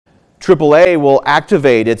AAA will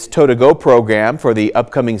activate its Tow-to-Go program for the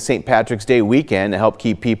upcoming St. Patrick's Day weekend to help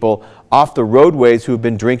keep people off the roadways who have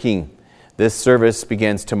been drinking. This service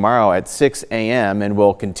begins tomorrow at 6 a.m. and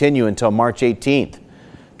will continue until March 18th.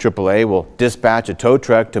 AAA will dispatch a tow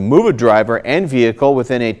truck to move a driver and vehicle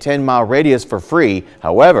within a 10-mile radius for free.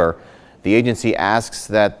 However, the agency asks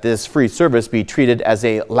that this free service be treated as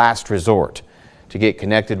a last resort. To get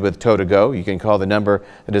connected with Tow-to-Go, you can call the number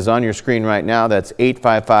that is on your screen right now. That's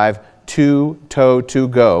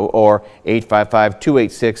 855-2-TOW-2-GO or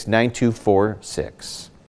 855-286-9246.